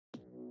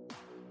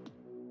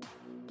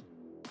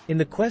In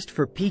the quest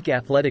for peak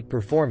athletic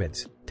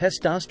performance,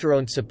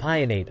 testosterone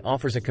cypionate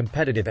offers a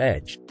competitive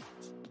edge.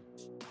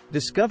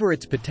 Discover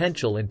its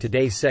potential in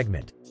today's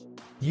segment.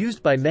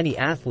 Used by many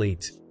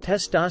athletes,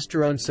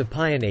 testosterone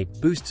cypionate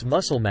boosts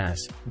muscle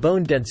mass,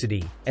 bone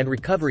density, and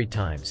recovery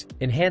times,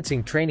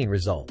 enhancing training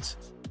results.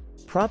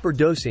 Proper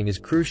dosing is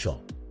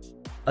crucial.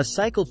 A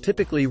cycle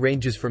typically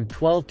ranges from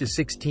 12 to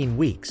 16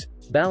 weeks,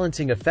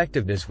 balancing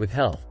effectiveness with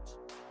health.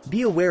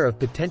 Be aware of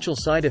potential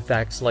side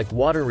effects like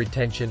water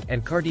retention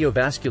and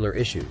cardiovascular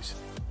issues.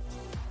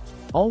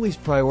 Always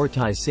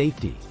prioritize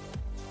safety.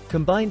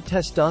 Combine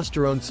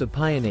testosterone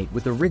cypionate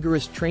with a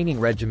rigorous training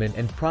regimen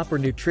and proper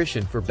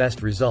nutrition for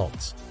best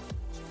results.